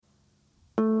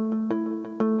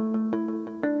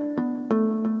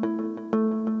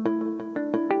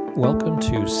Welcome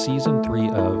to Season 3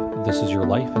 of This Is Your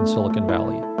Life in Silicon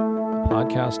Valley, a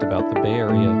podcast about the Bay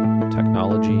Area,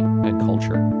 technology, and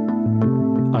culture.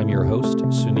 I'm your host,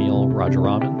 Sunil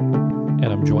Rajaraman,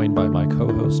 and I'm joined by my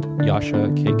co-host, Yasha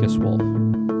Kakis-Wolf.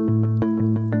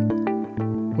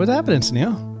 What's happening,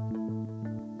 Sunil?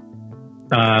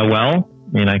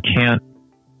 I can't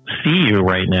see you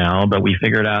right now, but we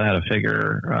figured out how to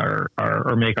figure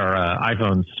or make our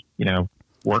iPhones,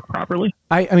 work properly.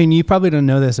 I mean, you probably don't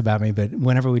know this about me, but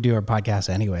whenever we do our podcast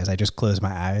anyways, I just close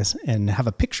my eyes and have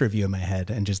a picture of you in my head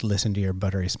and just listen to your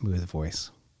buttery smooth voice.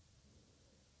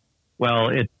 Well,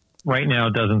 it right now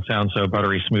doesn't sound so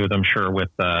buttery smooth, I'm sure, with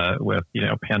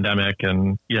pandemic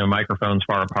and, microphones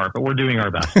far apart, but we're doing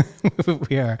our best.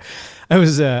 We are. I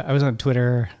was on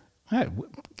Twitter. I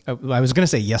was going to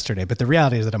say yesterday, but the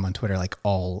reality is that I'm on Twitter like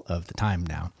all of the time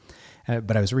now.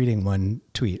 But I was reading one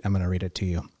tweet. I'm going to read it to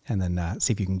you and then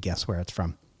see if you can guess where it's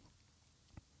from.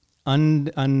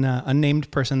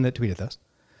 Unnamed person that tweeted this.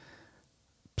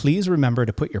 Please remember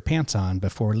to put your pants on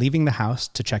before leaving the house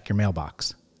to check your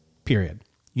mailbox. Period.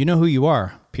 You know who you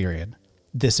are. Period.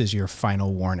 This is your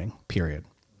final warning. Period.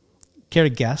 Care to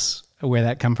guess where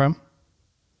that come from?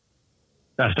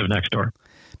 Best of Nextdoor.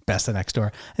 Best of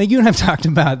Nextdoor. I think you and I've talked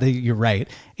about you're right.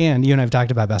 And you and I've talked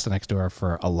about Best of Nextdoor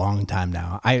for a long time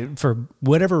now. For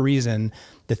whatever reason,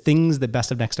 the things that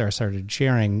Best of Nextdoor started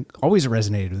sharing always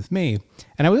resonated with me.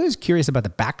 And I was always curious about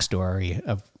the backstory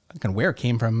of kind of where it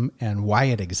came from and why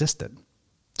it existed.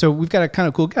 So we've got a kind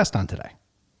of cool guest on today.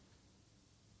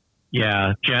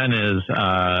 Yeah. Jen is,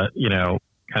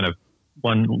 kind of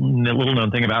one little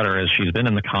known thing about her is she's been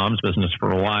in the comms business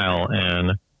for a while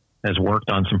and has worked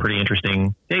on some pretty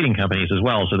interesting dating companies as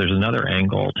well. So there's another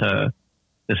angle to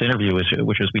this interview,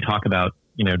 which is we talk about,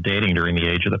 dating during the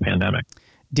age of the pandemic.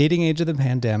 Dating age of the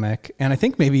pandemic. And I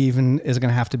think maybe even is going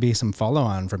to have to be some follow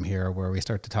on from here where we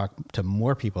start to talk to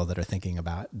more people that are thinking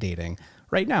about dating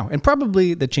right now and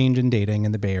probably the change in dating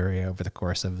in the Bay Area over the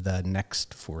course of the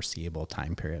next foreseeable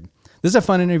time period. This is a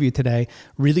fun interview today.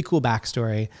 Really cool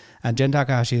backstory. Jen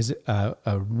Takahashi is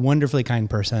a wonderfully kind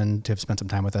person to have spent some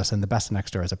time with us, and the Best of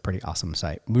Nextdoor is a pretty awesome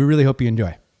site. We really hope you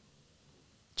enjoy.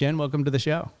 Jen, welcome to the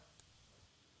show.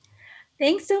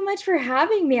 Thanks so much for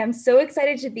having me. I'm so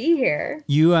excited to be here.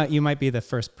 You might be the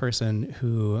first person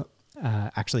who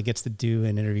actually gets to do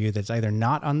an interview that's either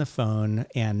not on the phone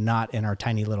and not in our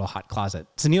tiny little hot closet.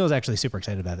 Sunil is actually super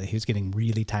excited about it. He was getting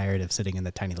really tired of sitting in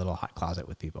the tiny little hot closet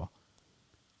with people.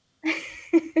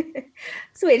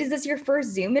 So wait, is this your first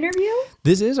Zoom interview?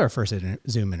 This is our first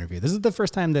Zoom interview. This is the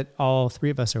first time that all three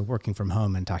of us are working from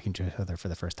home and talking to each other for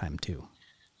the first time too.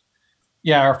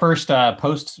 Yeah, our first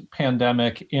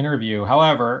post-pandemic interview.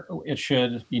 However, it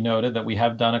should be noted that we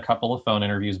have done a couple of phone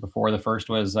interviews before. The first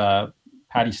was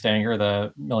Patty Stanger,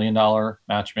 the $1 Million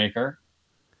Matchmaker,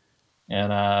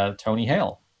 and Tony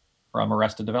Hale from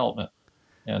Arrested Development.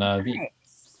 And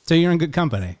nice. So you're in good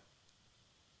company.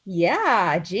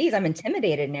 Yeah, geez, I'm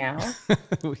intimidated now.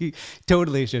 We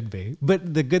totally should be.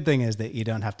 But the good thing is that you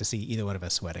don't have to see either one of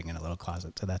us sweating in a little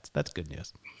closet. So that's good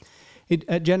news. Hey,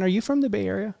 Jen, are you from the Bay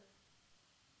Area?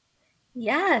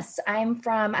 Yes, I'm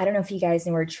from, I don't know if you guys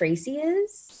know where Tracy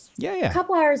is. Yeah. A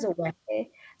couple hours away.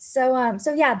 So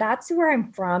yeah, that's where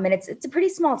I'm from. And it's a pretty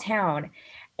small town.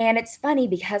 And it's funny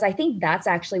because I think that's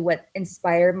actually what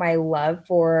inspired my love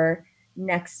for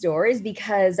Nextdoor is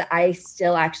because I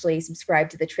still actually subscribe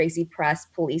to the Tracy Press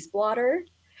Police Blotter.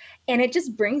 And it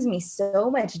just brings me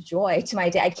so much joy to my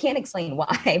day. I can't explain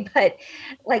why, but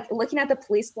like looking at the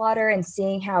police blotter and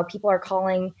seeing how people are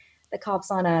calling the cops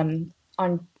on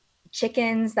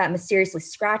chickens that mysteriously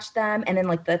scratched them. And then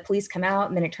like the police come out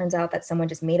and then it turns out that someone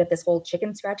just made up this whole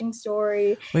chicken scratching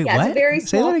story. Wait, yeah, what? It's a very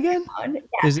Say that again?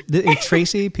 Yeah. Is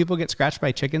Tracy, people get scratched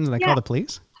by chickens and they call the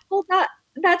police? Well,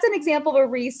 that's an example of a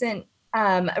recent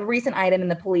item in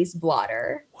the police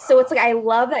blotter. Wow. So it's like, I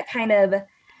love that kind of,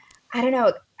 I don't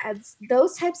know,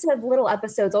 those types of little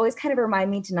episodes always kind of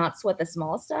remind me to not sweat the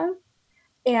small stuff.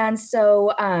 And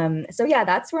so yeah,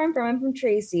 that's where I'm from. I'm from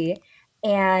Tracy,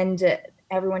 and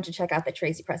everyone should check out the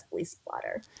Tracy Press Police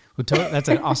Blotter. Well, that's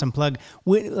an awesome plug.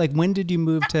 When did you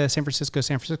move to San Francisco?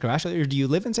 Actually, or do you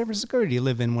live in San Francisco or do you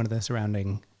live in one of the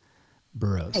surrounding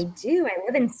boroughs? I do. I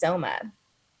live in Soma.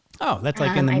 Oh, that's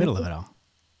like in the middle of it all.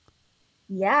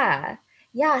 Yeah.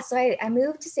 So I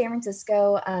moved to San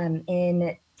Francisco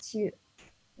in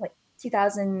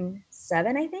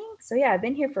 2007, I think. So yeah, I've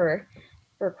been here for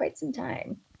quite some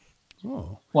time.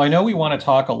 Oh. Well, I know we want to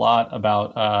talk a lot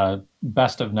about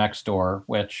Best of Nextdoor,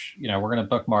 which, we're going to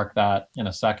bookmark that in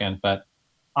a second. But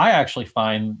I actually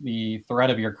find the thread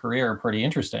of your career pretty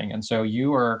interesting. And so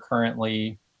you are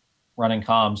currently running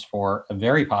comms for a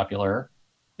very popular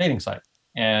dating site,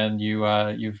 and you've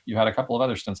had a couple of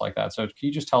other stints like that. So can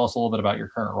you just tell us a little bit about your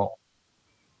current role?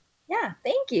 Yeah,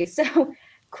 thank you. So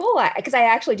cool, because I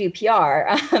actually do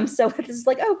PR. So this is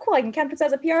like, oh, cool, I can count this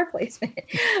as a PR placement.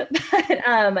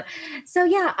 But so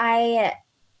yeah, I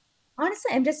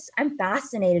honestly, I'm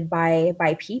fascinated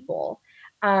by people,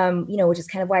 which is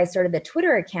kind of why I started the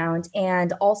Twitter account,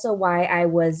 and also why I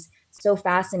was so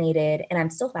fascinated, and I'm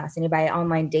still fascinated by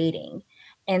online dating.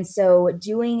 And so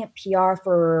doing PR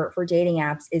for dating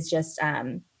apps is just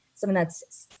something that's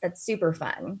super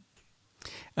fun.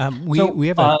 We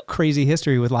have a crazy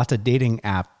history with lots of dating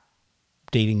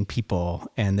people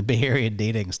and the Bay Area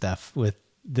dating stuff with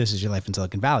This Is Your Life in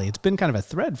Silicon Valley. It's been kind of a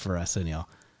thread for us, Sunil.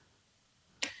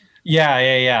 Yeah.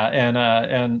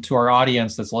 And to our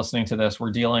audience that's listening to this,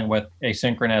 we're dealing with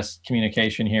asynchronous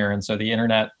communication here, and so the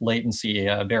internet latency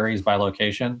varies by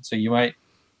location. So you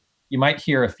might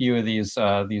hear a few of these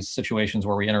situations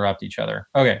where we interrupt each other.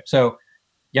 Okay, so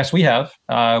yes, we have.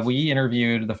 We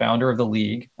interviewed the founder of The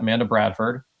League, Amanda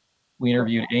Bradford. We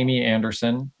interviewed Amy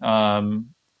Anderson, and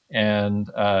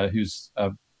who's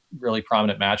a really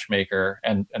prominent matchmaker,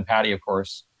 and Patty, of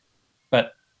course.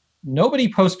 But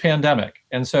nobody post-pandemic.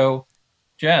 And so,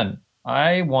 Jen,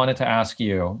 I wanted to ask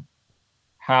you,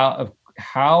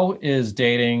 how is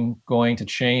dating going to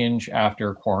change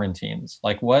after quarantines?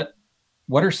 Like what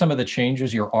are some of the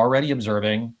changes you're already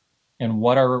observing, and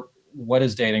what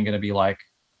is dating going to be like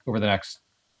over the next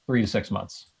 3 to 6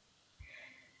 months?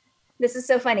 This is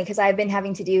so funny because I've been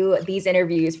having to do these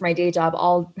interviews for my day job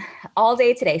all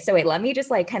day today. So wait, let me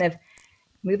just like kind of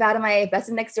move out of my best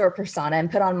next door persona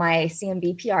and put on my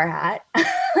CMB PR hat.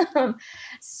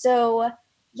 So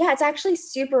yeah, it's actually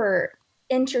super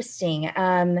interesting.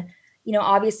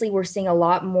 Obviously we're seeing a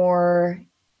lot more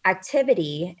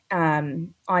activity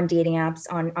on dating apps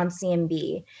on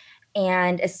CMB,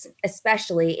 and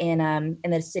especially in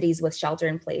the cities with shelter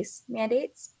in place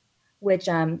mandates, which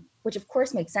of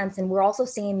course makes sense. And we're also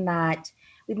seeing that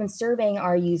we've been surveying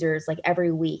our users like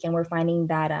every week, and we're finding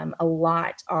that a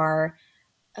lot are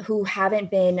who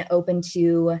haven't been open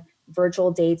to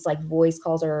virtual dates like voice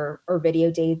calls or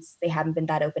video dates. They haven't been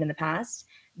that open in the past.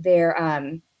 They're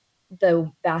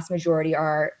the vast majority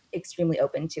are extremely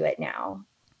open to it now.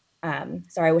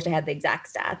 Sorry, I wish I had the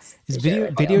exact stats. Is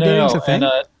video dating a thing?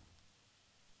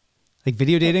 Like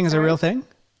video dating is a real thing?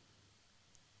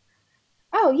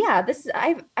 Oh yeah,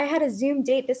 I had a Zoom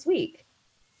date this week.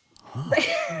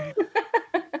 Huh.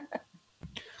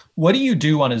 What do you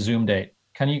do on a Zoom date?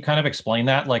 Can you kind of explain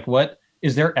that? Like, what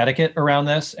is there etiquette around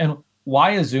this, and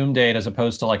why a Zoom date as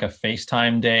opposed to like a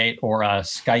FaceTime date or a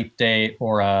Skype date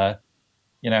or a,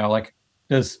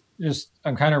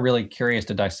 I'm kind of really curious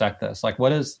to dissect this. Like,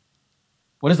 what is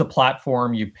the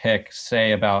platform you pick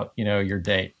say about, your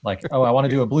date? Like, oh, I want to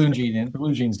do a Blue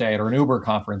Jeans date or an Uber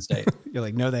conference date. You're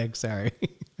like, no thanks, sorry.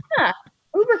 Yeah,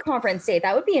 Uber conference date.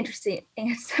 That would be interesting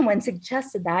if someone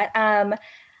suggested that.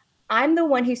 I'm the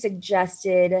one who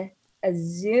suggested a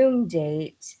Zoom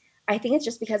date. I think it's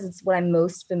just because it's what I'm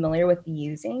most familiar with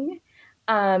using,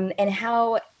 and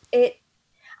how I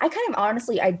kind of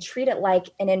honestly, I treat it like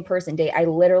an in-person date. I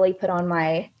literally put on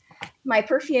my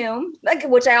perfume,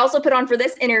 which I also put on for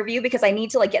this interview because I need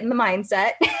to like get in the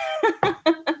mindset.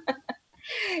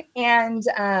 and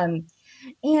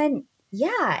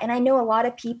yeah, and I know a lot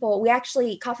of people.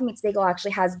 Coffee Meets Bagel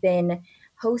actually has been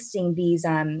hosting these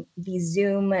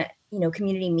Zoom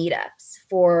community meetups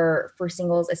for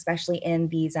singles, especially in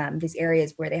these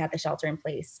areas where they have the shelter in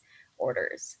place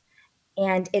orders.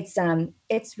 And it's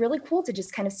really cool to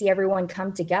just kind of see everyone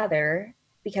come together,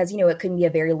 because it can be a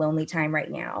very lonely time right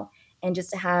now, and just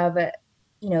to have that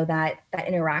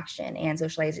interaction and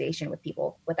socialization with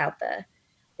people without the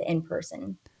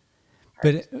in-person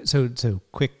part. But so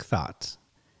quick thoughts.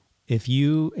 If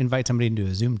you invite somebody into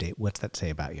a Zoom date, what's that say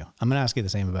about you? I'm going to ask you the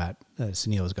same about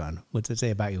Sunil's gone. What's it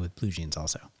say about you with Blue Jeans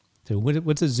also? So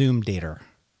what's a Zoom dater?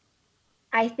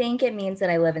 I think it means that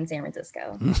I live in San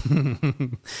Francisco.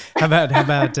 How about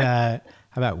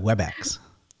WebEx?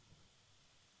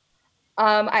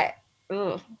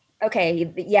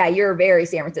 Okay, yeah, you're very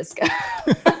San Francisco.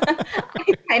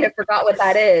 I kind of forgot what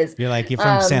that is. You're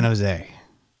from San Jose.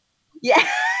 Yeah,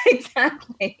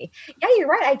 exactly. Yeah, you're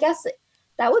right. I guess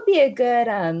that would be a good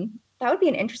that would be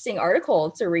an interesting article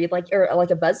to read, or a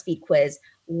BuzzFeed quiz.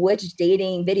 Which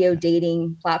video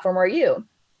dating platform are you?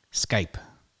 Skype.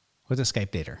 What's a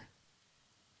Skype dater?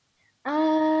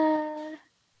 A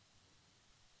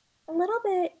little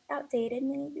bit outdated,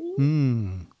 maybe.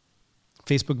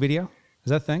 Facebook video? Is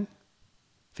that a thing?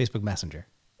 Facebook Messenger.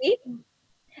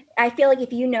 I feel like if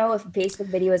Facebook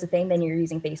video is a thing, then you're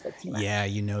using Facebook too much. Yeah,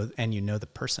 and you know the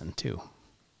person too.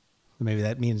 Maybe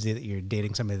that means that you're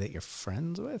dating somebody that you're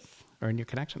friends with or in your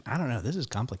connection. I don't know. This is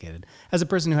complicated. As a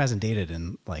person who hasn't dated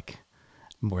in like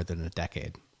more than a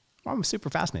decade, I'm super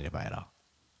fascinated by it all.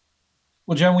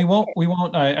 Well, Jen, we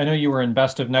won't. I know you were in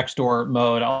best of Nextdoor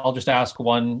mode. I'll just ask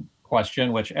one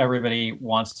question, which everybody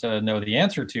wants to know the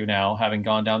answer to now, having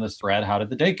gone down this thread. How did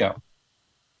the date go?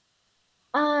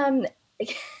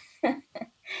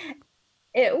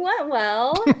 It went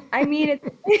well. I mean,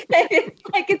 it's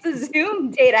like it's a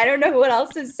Zoom date. I don't know what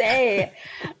else to say.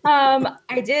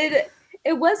 It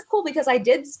was cool because I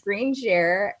did screen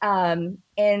share. So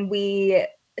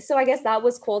I guess that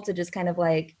was cool to just kind of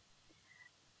like,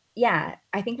 yeah,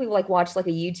 I think we like watched like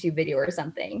a YouTube video or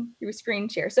something through screen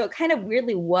share. So it kind of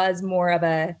weirdly was more of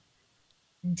a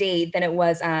date than it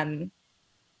was, than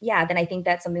I think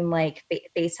that's something like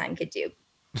FaceTime could do.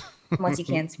 Unless you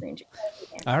can screen share.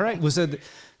 All right. Well, so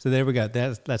there we go.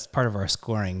 That's part of our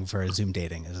scoring for Zoom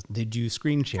dating is, did you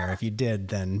screen share? If you did,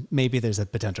 then maybe there's a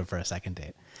potential for a second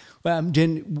date. Well,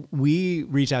 Jen, we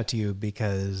reached out to you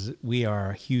because we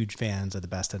are huge fans of the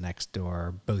Best of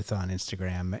Nextdoor, both on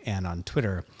Instagram and on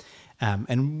Twitter.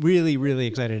 And really, really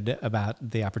excited about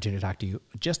the opportunity to talk to you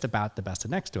just about the Best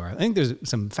of Nextdoor. I think there's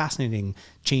some fascinating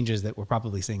changes that we're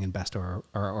probably seeing in Best or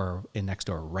in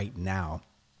Nextdoor right now.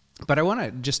 But I want to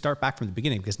just start back from the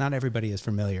beginning because not everybody is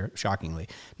familiar, shockingly,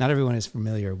 not everyone is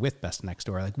familiar with Best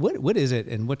Nextdoor. Like, what is it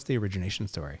and what's the origination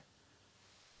story?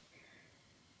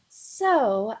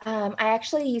 So I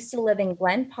actually used to live in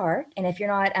Glen Park. And if you're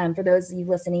not, for those of you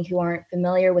listening who aren't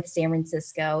familiar with San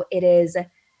Francisco, it's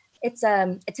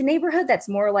a neighborhood that's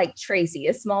more like Tracy,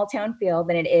 a small town feel,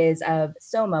 than it is of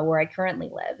Soma, where I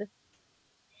currently live.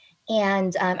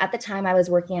 And at the time I was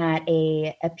working at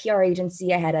a PR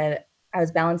agency. I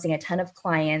was balancing a ton of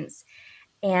clients.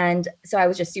 And so I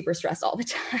was just super stressed all the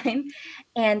time.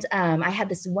 And I had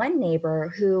this one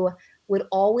neighbor who would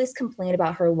always complain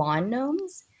about her lawn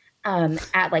gnomes.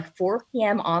 At like 4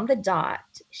 p.m. on the dot,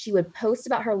 she would post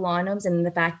about her lawn gnomes and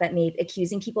the fact that maybe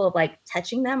accusing people of like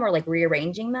touching them or like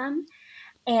rearranging them.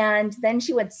 And then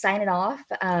she would sign it off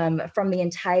from the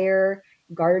entire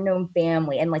garden gnome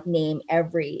family and like name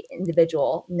every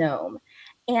individual gnome.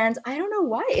 And I don't know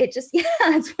why, it just,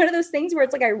 it's one of those things where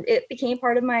it's like it became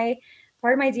part of my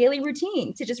daily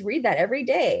routine to just read that every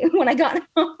day when I got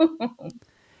home.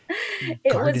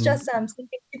 It was just something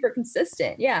super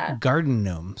consistent. Yeah. Garden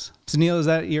gnomes. Sunil, is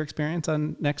that your experience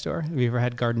on Nextdoor? Have you ever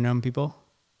had garden gnome people?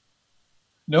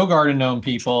 No garden gnome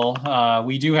people.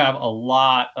 We do have a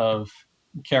lot of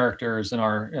characters in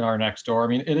our Nextdoor. I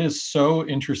mean, it is so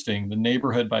interesting, the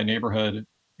neighborhood by neighborhood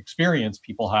experience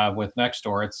people have with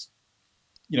Nextdoor. It's,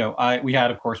 we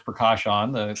had, of course, Prakash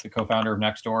on, the co-founder of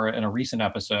Nextdoor, in a recent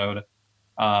episode.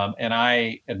 And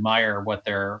I admire what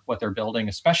they're building,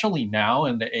 especially now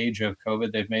in the age of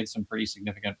COVID. They've made some pretty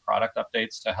significant product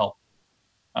updates to help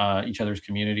each other's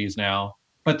communities now.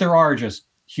 But there are just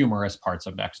humorous parts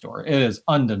of Nextdoor. It is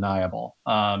undeniable.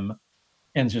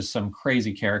 And just some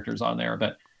crazy characters on there.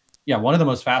 But yeah, one of the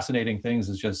most fascinating things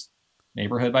is just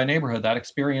neighborhood by neighborhood. That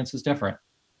experience is different.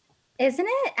 Isn't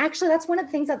it? Actually, that's one of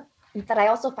the things that I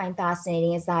also find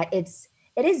fascinating is that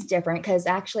it is different because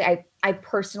actually I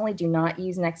personally do not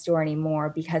use Nextdoor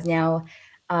anymore because now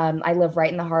I live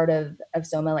right in the heart of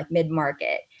Soma, like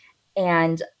mid-market.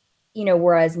 And,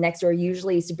 whereas Nextdoor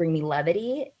usually used to bring me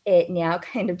levity, it now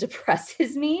kind of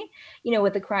depresses me,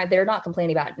 with the crime. They're not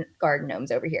complaining about garden gnomes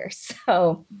over here.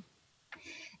 So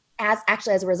as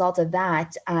a result of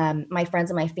that, my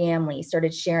friends and my family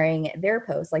started sharing their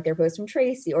posts, like their posts from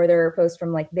Tracy or their posts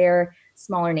from like their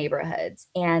smaller neighborhoods.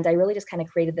 And I really just kind of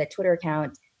created the Twitter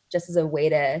account just as a way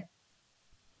to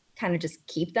kind of just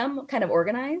keep them kind of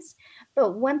organized.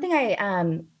 But one thing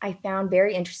I found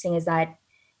very interesting is that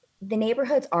the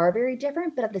neighborhoods are very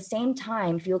different, but at the same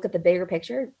time, if you look at the bigger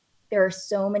picture, there are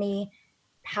so many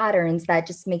patterns that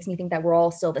just makes me think that we're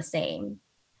all still the same.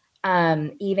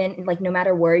 Even like no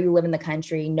matter where you live in the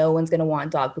country, no one's going to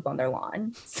want dog poop on their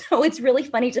lawn. So it's really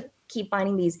funny to keep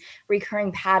finding these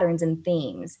recurring patterns and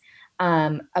themes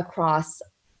across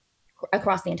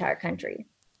the entire country.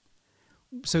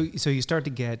 So you start to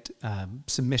get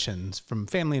submissions from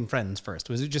family and friends first.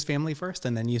 Was it just family first,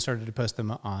 and then you started to post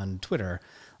them on Twitter?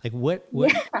 Like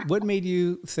what made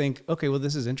you think, okay, well,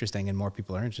 this is interesting, and more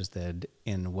people are interested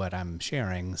in what I'm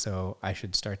sharing, so I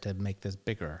should start to make this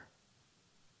bigger?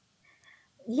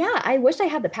 Yeah, I wish I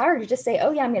had the power to just say,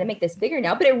 oh yeah, I'm going to make this bigger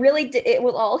now. But it really did. It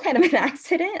was all kind of an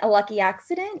accident, a lucky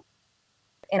accident.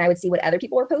 And I would see what other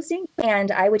people were posting,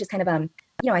 and I would just kind of,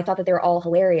 I thought that they were all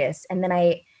hilarious. And then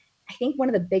I think one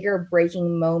of the bigger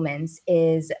breaking moments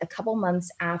is a couple months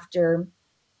after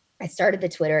I started the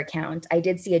Twitter account, I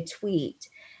did see a tweet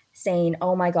saying,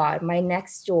 oh my God, my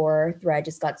Nextdoor thread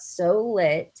just got so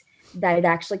lit that it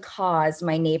actually caused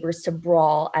my neighbors to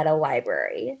brawl at a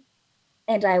library.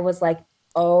 And I was like,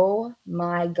 oh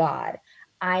my God,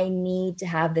 I need to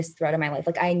have this thread in my life.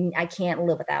 Like I can't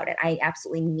live without it. I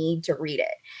absolutely need to read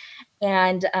it.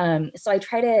 And so I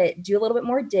try to do a little bit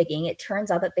more digging. It turns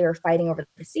out that they were fighting over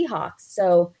the Seahawks.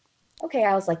 So, okay,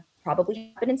 I was like,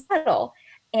 probably happened in Seattle.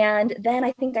 And then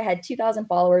I think I had 2,000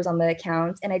 followers on the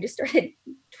account, and I just started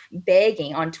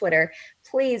begging on Twitter,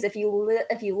 please, if you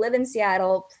live in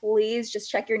Seattle, please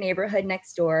just check your neighborhood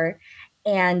next door,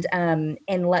 and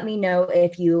let me know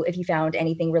if you found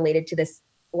anything related to this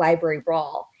library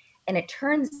brawl. And it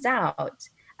turns out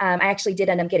I actually did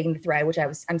end up getting the thread, which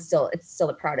it's still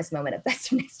the proudest moment of Best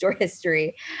of Nextdoor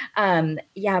history.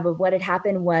 But what had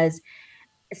happened was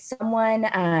someone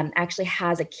actually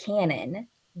has a cannon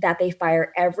that they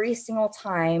fire every single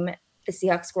time the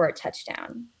Seahawks score a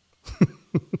touchdown.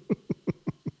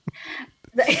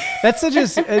 That's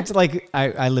it's like,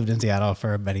 I lived in Seattle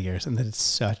for many years, and it's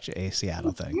such a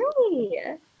Seattle thing.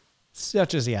 Really?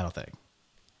 Such a Seattle thing.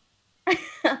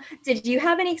 Did you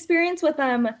have any experience with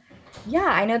yeah,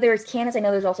 I know there's cannons. I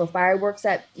know there's also fireworks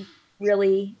that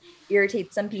really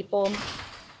irritate some people.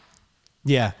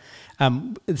 Yeah.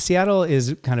 Seattle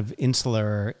is kind of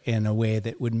insular in a way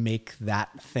that would make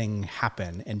that thing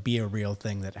happen and be a real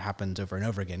thing that happens over and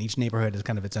over again. Each neighborhood is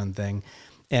kind of its own thing.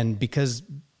 And because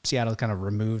Seattle is kind of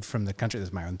removed from the country, this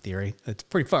is my own theory, it's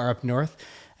pretty far up north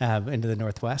into the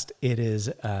Northwest. It is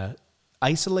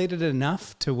isolated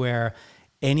enough to where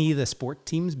any of the sport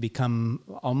teams become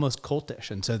almost cultish.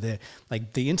 And so the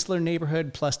insular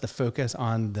neighborhood plus the focus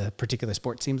on the particular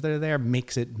sports teams that are there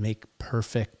makes it make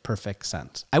perfect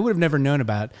sense. I would have never known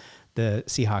about the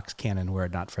Seahawks cannon were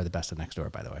it not for the Best of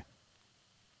Nextdoor, by the way.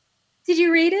 Did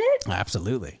you read it?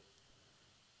 Absolutely.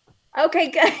 Okay,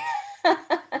 good.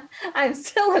 I'm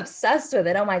still obsessed with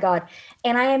it. Oh my God.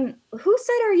 And whose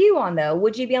side are you on though?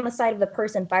 Would you be on the side of the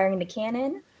person firing the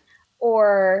cannon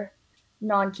or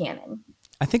non-cannon?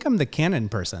 I think I'm the cannon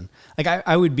person. Like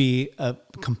I would be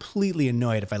completely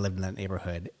annoyed if I lived in that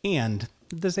neighborhood. And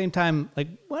at the same time, like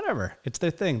whatever, it's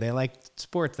their thing. They like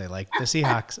sports. They like the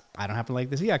Seahawks. I don't happen to like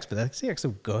the Seahawks, but the Seahawks, so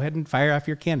go ahead and fire off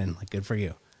your cannon. Like good for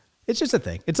you. It's just a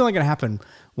thing. It's only going to happen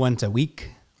once a week,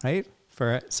 right?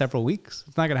 For several weeks.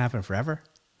 It's not going to happen forever.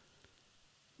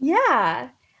 Yeah.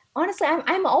 Honestly,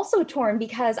 I'm also torn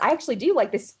because I actually do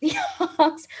like the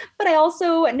Seahawks, but I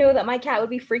also know that my cat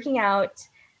would be freaking out.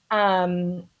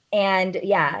 And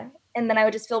then I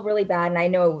would just feel really bad, and I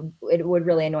know it would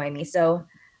really annoy me. So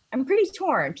I'm pretty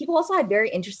torn. People also had very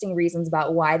interesting reasons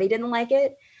about why they didn't like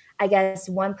it. I guess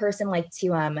one person liked to,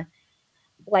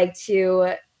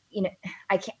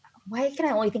 why can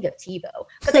I only think of TiVo?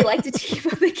 But they like to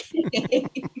TiVo the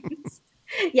games.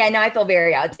 Yeah, no, I feel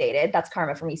very outdated. That's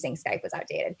karma for me saying Skype was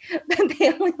outdated. But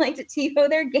they only like to TiVo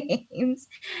their games.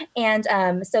 And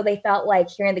so they felt like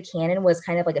hearing the cannon was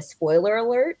kind of like a spoiler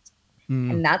alert.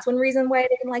 And that's one reason why I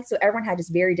didn't like. So everyone had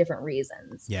just very different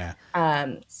reasons. Yeah.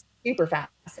 Super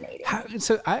fascinating.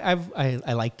 So I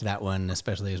liked that one,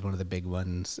 especially as one of the big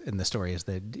ones in the stories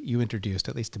that you introduced,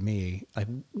 at least to me. Like,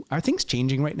 are things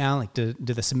changing right now? Like, do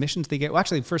the submissions they get? Well,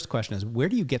 actually, the first question is, where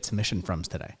do you get submission from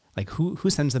today? Like, who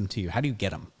sends them to you? How do you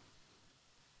get them?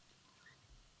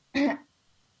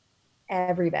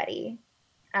 Everybody.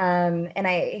 And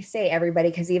I say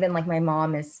everybody because even like my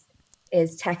mom is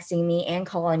texting me and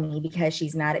calling me because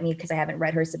she's mad at me because I haven't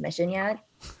read her submission yet.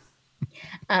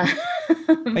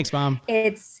 Thanks, Mom.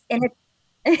 And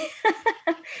then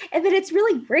it's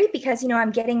really great because,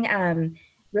 I'm getting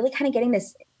really kind of getting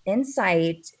this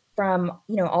insight from,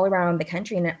 all around the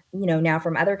country and, now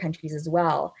from other countries as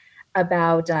well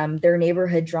about their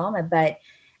neighborhood drama. But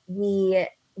we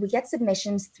get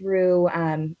submissions through,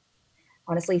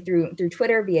 honestly, through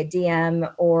Twitter via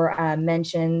DM or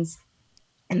mentions.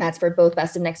 And that's for both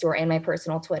Best of Nextdoor and my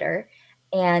personal Twitter.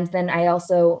 And then I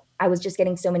was just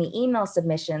getting so many email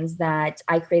submissions that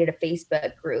I created a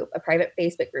Facebook group, a private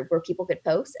Facebook group where people could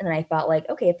post. And then I felt like,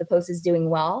 okay, if the post is doing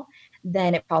well,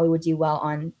 then it probably would do well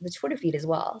on the Twitter feed as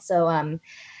well. So I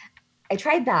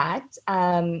tried that.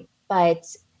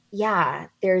 But yeah,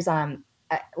 there's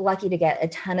lucky to get a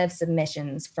ton of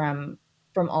submissions from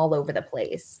all over the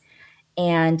place.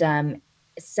 And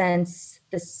since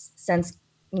the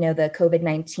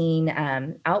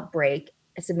COVID-19 outbreak,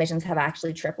 submissions have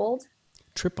actually tripled.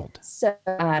 So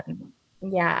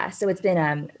so it's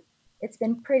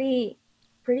been pretty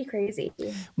crazy.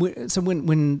 So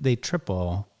when they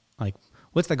triple, like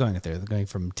what's that going at there? They're going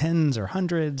from tens or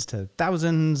hundreds to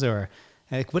thousands, or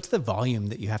Like, what's the volume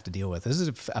that you have to deal with? This is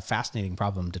a fascinating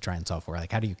problem to try and solve for.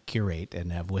 Like, how do you curate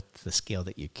and what's the scale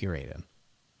that you curate in?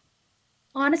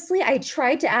 Honestly, I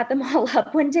tried to add them all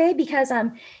up one day because,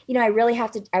 I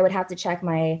would have to check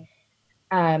my,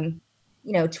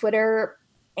 Twitter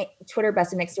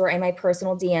Best of Next Door and my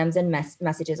personal DMs and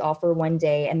messages all for one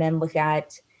day, and then look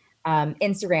at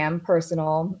Instagram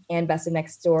personal and Best of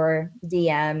Next Door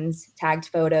DMs, tagged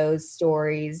photos,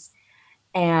 stories,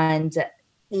 and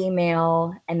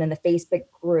email, and then the Facebook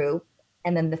group,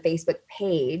 and then the Facebook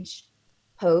page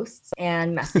posts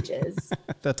and messages.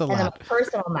 That's a and lot. Then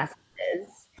personal messages.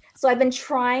 So I've been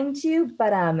trying to,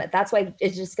 but that's why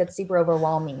it just gets super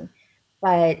overwhelming.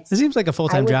 But it seems like a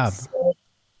full-time job.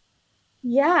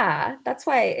 Yeah, that's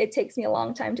why it takes me a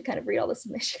long time to kind of read all the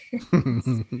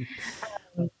submissions.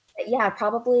 Yeah,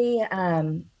 probably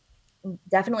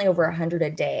definitely over 100 a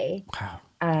day. Wow.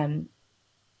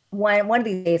 One of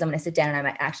these days I'm going to sit down and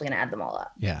I'm actually going to add them all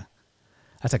up. Yeah.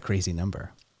 That's a crazy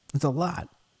number. It's a lot.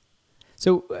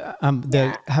 So have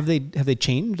they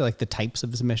changed, like the types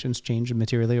of submissions changed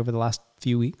materially over the last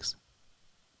few weeks?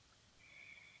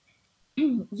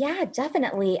 Yeah,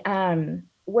 definitely.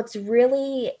 What's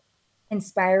really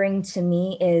inspiring to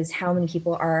me is how many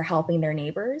people are helping their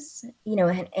neighbors,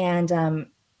 and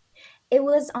it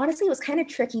was kind of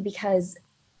tricky because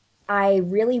I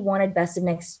really wanted Best of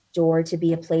Next Door to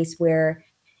be a place where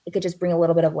it could just bring a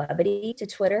little bit of levity to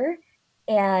Twitter.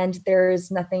 And there's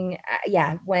nothing,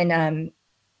 when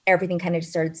everything kind of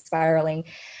started spiraling,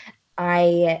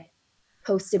 I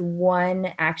posted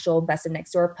one actual Best of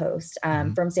Next Door post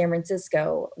from San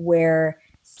Francisco where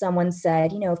someone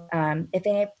said, if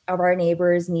any of our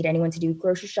neighbors need anyone to do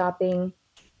grocery shopping,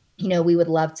 we would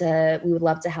love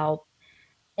to help.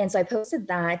 And so I posted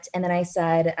that, and then I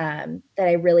said that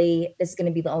this is going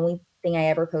to be the only thing I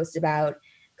ever post about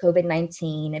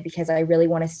COVID-19 because I really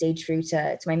want to stay true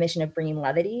to my mission of bringing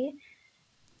levity.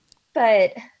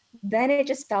 But then it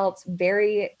just felt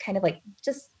very kind of like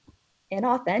just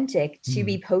inauthentic to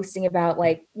be posting about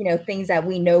things that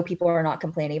we know people are not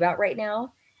complaining about right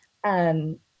now.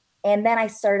 And then I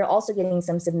started also getting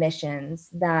some submissions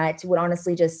that would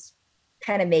honestly just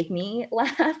kind of make me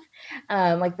laugh.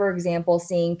 Like, for example,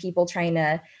 seeing people trying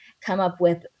to come up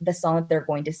with the song that they're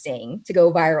going to sing to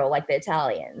go viral like the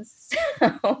Italians.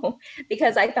 So,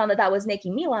 because I found that was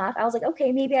making me laugh, I was like,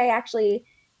 okay, maybe I actually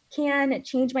can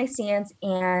change my stance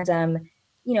and,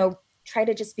 try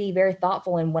to just be very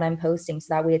thoughtful in what I'm posting.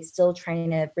 So that way it's still trying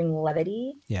to bring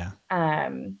levity. Yeah.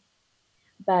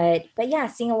 But yeah,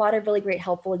 seeing a lot of really great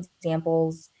helpful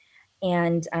examples.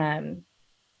 And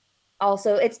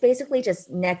also it's basically just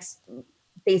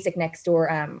basic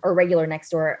Nextdoor or regular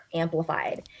Nextdoor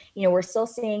amplified. We're still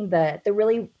seeing the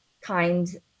really kind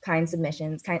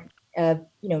submissions,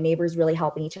 neighbors really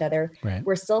helping each other. Right.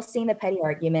 We're still seeing the petty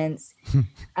arguments.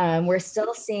 We're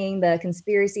still seeing the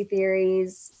conspiracy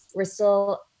theories.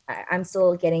 I'm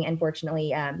still getting,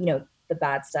 unfortunately, the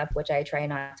bad stuff, which I try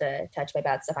not to touch by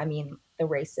bad stuff. I mean, the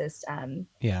racist,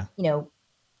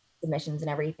 submissions and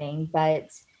everything. But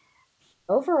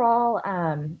overall,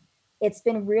 it's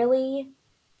been really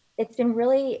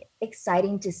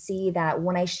exciting to see that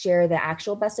when I share the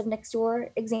actual Best of Next Door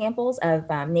examples of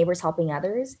neighbors helping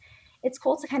others, it's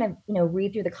cool to kind of,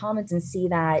 read through the comments and see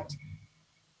that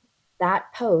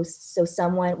post, so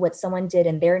what someone did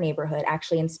in their neighborhood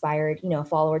actually inspired, a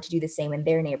follower to do the same in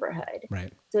their neighborhood.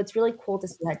 Right. So it's really cool to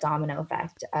see that domino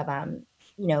effect of,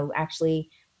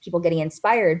 actually people getting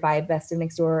inspired by Best of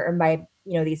Next Door or by,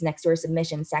 these Nextdoor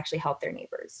submissions to actually help their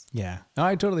neighbors. Yeah, no,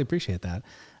 I totally appreciate that.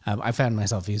 I found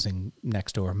myself using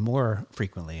Nextdoor more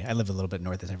frequently. I live a little bit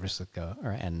north of San Francisco,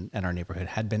 and our neighborhood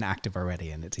had been active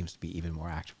already, and it seems to be even more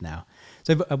active now.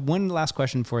 So I have one last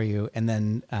question for you, and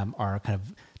then our kind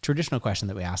of traditional question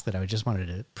that we ask that I just wanted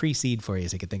to precede for you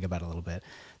so you could think about it a little bit.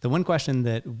 The one question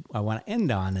that I want to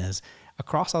end on is,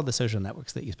 across all the social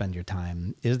networks that you spend your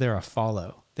time, is there a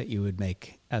follow that you would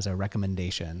make as a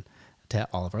recommendation to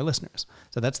all of our listeners?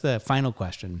 So that's the final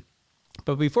question.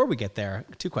 But before we get there,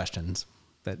 two questions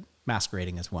that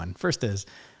masquerading as one. First is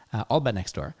all about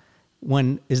Nextdoor.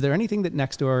 One, is there anything that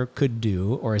Nextdoor could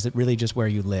do, or is it really just where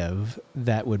you live,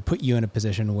 that would put you in a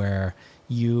position where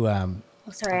you...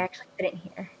 sorry, I actually couldn't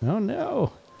hear. Oh,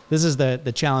 no. This is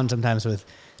the challenge sometimes with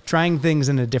trying things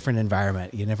in a different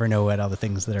environment. You never know what all the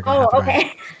things that are going to happen. Oh,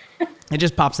 okay. It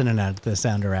just pops in and out of the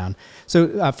sound around.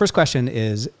 So first question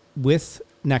is, with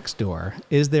Nextdoor,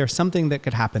 is there something that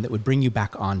could happen that would bring you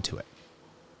back onto it?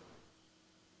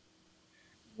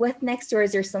 With Nextdoor,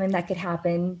 is there something that could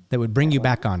happen that would bring you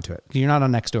back onto it? You're not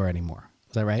on Nextdoor anymore.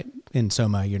 Is that right? In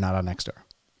Soma, you're not on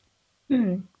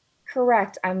Nextdoor.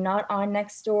 Correct. I'm not on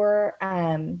Nextdoor.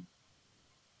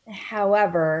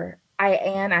 However, I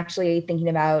am actually thinking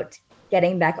about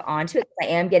getting back onto it. I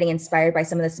am getting inspired by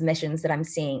some of the submissions that I'm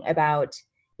seeing about,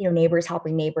 neighbors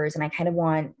helping neighbors. And I kind of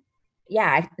want,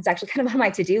 it's actually kind of on my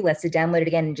to-do list to download it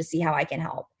again and just see how I can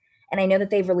help. And I know that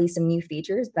they've released some new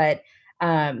features, but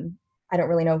I don't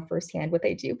really know firsthand what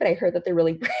they do, but I heard that they're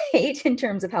really great in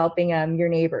terms of helping your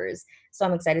neighbors. So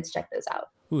I'm excited to check those out.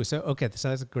 Ooh, so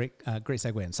that's a great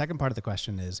segue. And second part of the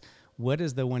question is, what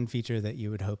is the one feature that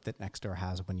you would hope that Nextdoor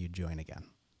has when you join again?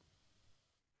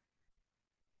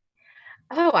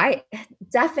 Oh, I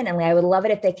would love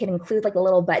it if they could include like a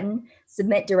little button,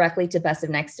 submit directly to Best of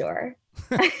Nextdoor.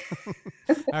 All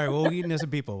right, well, we'll know some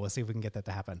people. We'll see if we can get that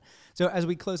to happen. So as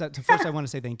we close out, first I want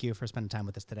to say thank you for spending time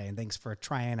with us today, and thanks for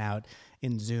trying out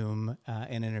in Zoom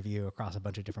an interview across a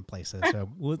bunch of different places. So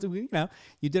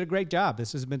you did a great job.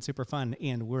 This has been super fun,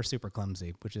 and we're super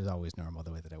clumsy, which is always normal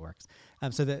the way that it works.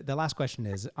 So the last question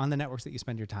is, on the networks that you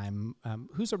spend your time,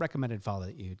 who's a recommended follow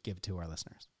that you'd give to our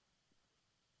listeners?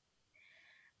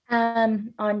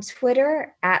 On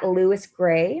Twitter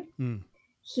 @LewisGray.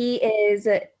 He is,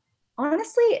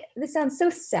 honestly, this sounds so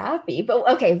sappy, but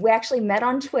okay, we actually met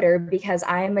on Twitter because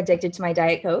I'm addicted to my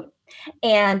Diet Coke.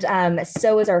 And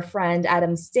so is our friend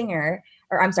Adam Stinger,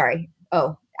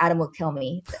 Adam will kill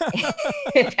me.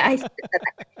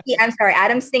 I'm sorry,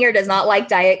 Adam Stinger does not like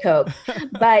Diet Coke,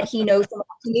 but he knows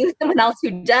someone else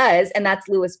who does, and that's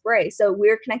Lewis Gray. So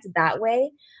we're connected that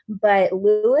way. But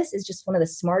Lewis is just one of the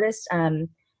smartest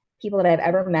people that I've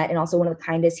ever met, and also one of the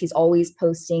kindest. He's always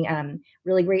posting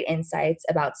really great insights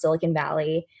about Silicon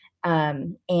Valley,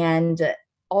 and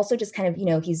also just kind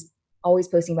of, he's always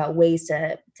posting about ways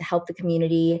to help the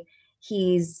community.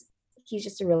 He's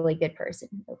just a really good person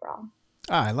overall.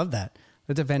 Oh, I love that.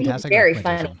 That's a fantastic. He's very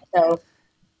funny. So,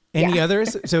 any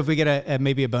others? So if we get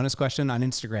maybe a bonus question on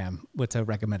Instagram, what's a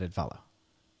recommended follow?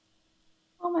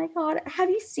 Oh my God,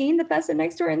 have you seen the Best of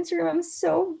Nextdoor Instagram? I'm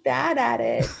so bad at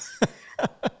it.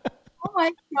 Oh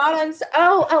my God,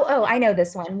 I know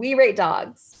this one. We Rate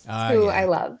Dogs, who I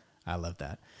love. I love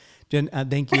that. Jen,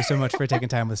 thank you so much for taking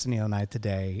time with Sunil and I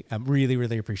today. I really,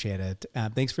 really appreciate it.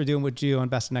 Thanks for doing what you do on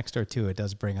Best of Nextdoor too. It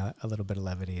does bring a little bit of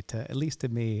levity to, at least to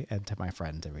me and to my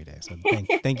friends every day. So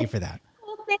thank you for that.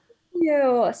 Well, thank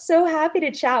you. So happy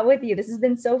to chat with you. This has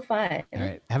been so fun. All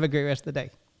right. Have a great rest of the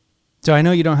day. So I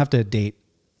know you don't have to date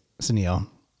Sunil,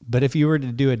 but if you were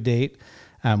to do a date,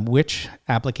 which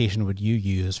application would you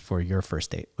use for your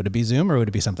first date? Would it be Zoom or would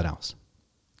it be something else?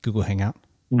 Google Hangout?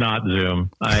 Not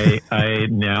Zoom. I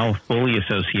now fully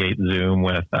associate Zoom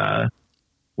with the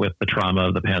trauma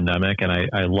of the pandemic, and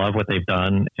I love what they've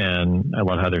done, and I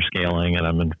love how they're scaling, and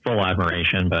I'm in full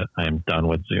admiration, but I am done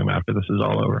with Zoom after this is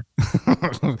all over.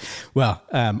 Well,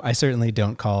 I certainly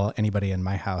don't call anybody in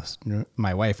my house,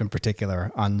 my wife in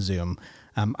particular, on Zoom.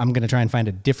 I'm going to try and find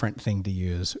a different thing to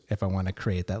use if I want to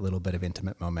create that little bit of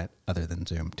intimate moment other than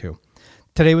Zoom too.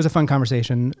 Today was a fun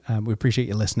conversation. We appreciate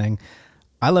you listening.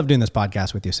 I love doing this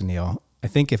podcast with you, Sunil. I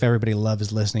think if everybody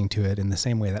loves listening to it in the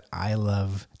same way that I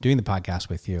love doing the podcast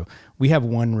with you, we have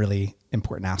one really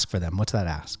important ask for them. What's that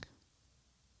ask?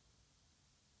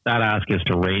 That ask is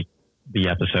to rate the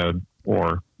episode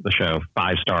or the show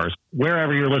 5 stars,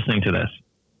 wherever you're listening to this.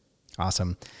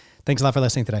 Awesome. Thanks a lot for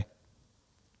listening today.